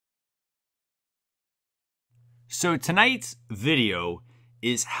So tonight's video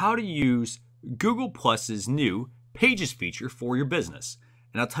is how to use Google Plus's new Pages feature for your business.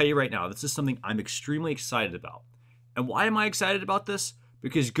 And I'll tell you right now, this is something I'm extremely excited about. And why am I excited about this?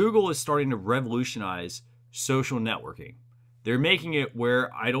 Because Google is starting to revolutionize social networking. They're making it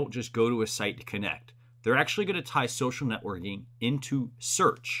where I don't just go to a site to connect. They're actually going to tie social networking into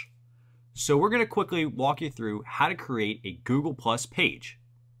search. So we're going to quickly walk you through how to create a Google Plus page.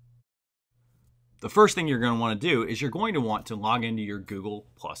 The first thing you're going to want to do is you're going to want to log into your Google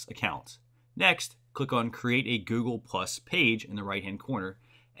Plus account. Next, click on Create a Google Plus page in the right-hand corner.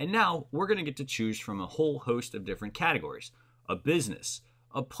 And now we're going to get to choose from a whole host of different categories: a business,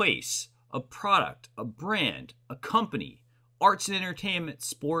 a place, a product, a brand, a company, arts and entertainment,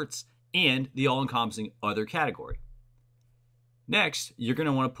 sports, and the all-encompassing other category. Next, you're going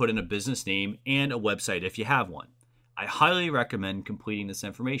to want to put in a business name and a website if you have one. I highly recommend completing this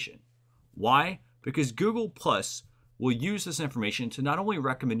information. Why? Because Google Plus will use this information to not only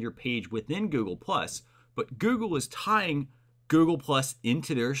recommend your page within Google Plus, but Google is tying Google Plus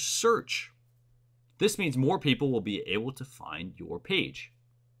into their search. This means more people will be able to find your page.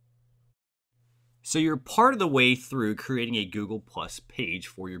 So you're part of the way through creating a Google Plus page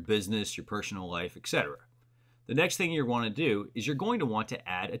for your business, your personal life, etc. The next thing you want to do is you're going to want to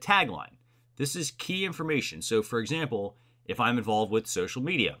add a tagline. This is key information. So for example, if I'm involved with social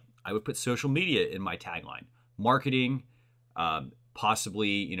media, I would put social media in my tagline, marketing,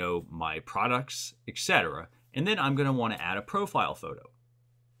 possibly, my products, etc. And then I'm going to want to add a profile photo.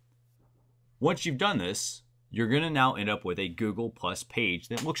 Once you've done this, you're going to now end up with a Google Plus page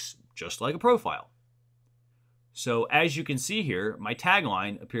that looks just like a profile. So as you can see here, my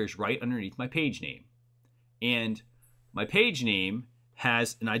tagline appears right underneath my page name. And my page name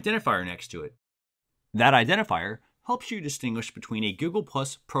has an identifier next to it. That identifier helps you distinguish between a Google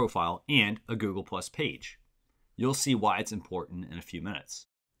Plus profile and a Google Plus page. You'll see why it's important in a few minutes.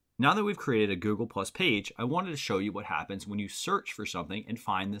 Now that we've created a Google Plus page, I wanted to show you what happens when you search for something and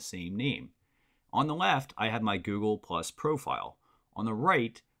find the same name. On the left, I have my Google Plus profile. On the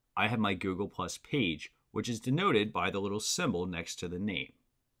right, I have my Google Plus page, which is denoted by the little symbol next to the name.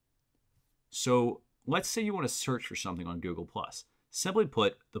 So let's say you want to search for something on Google Plus. Simply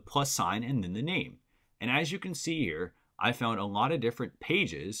put the plus sign and then the name. And as you can see here, I found a lot of different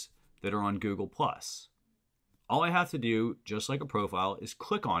pages that are on Google Plus. All I have to do, just like a profile, is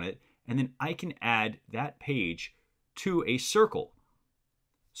click on it, and then I can add that page to a circle.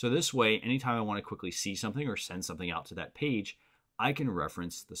 So this way, anytime I want to quickly see something or send something out to that page, I can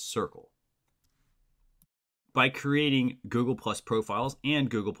reference the circle. By creating Google Plus profiles and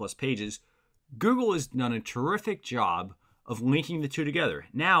Google Plus pages, Google has done a terrific job of linking the two together.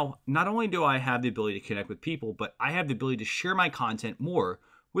 Now, not only do I have the ability to connect with people, but I have the ability to share my content more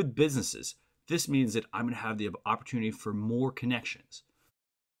with businesses. This means that I'm going to have the opportunity for more connections.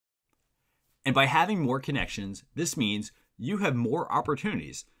 And by having more connections, this means you have more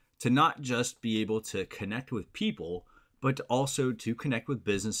opportunities to not just be able to connect with people, but also to connect with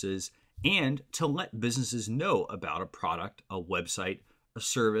businesses and to let businesses know about a product, a website, a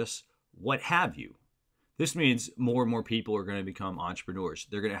service, what have you. This means more and more people are going to become entrepreneurs.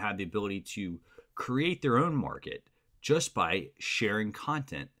 They're going to have the ability to create their own market just by sharing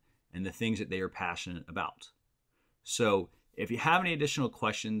content and the things that they are passionate about. So if you have any additional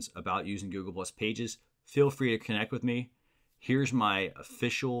questions about using Google Plus pages, feel free to connect with me. Here's my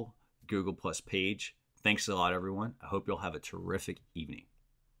official Google Plus page. Thanks a lot, everyone. I hope you'll have a terrific evening.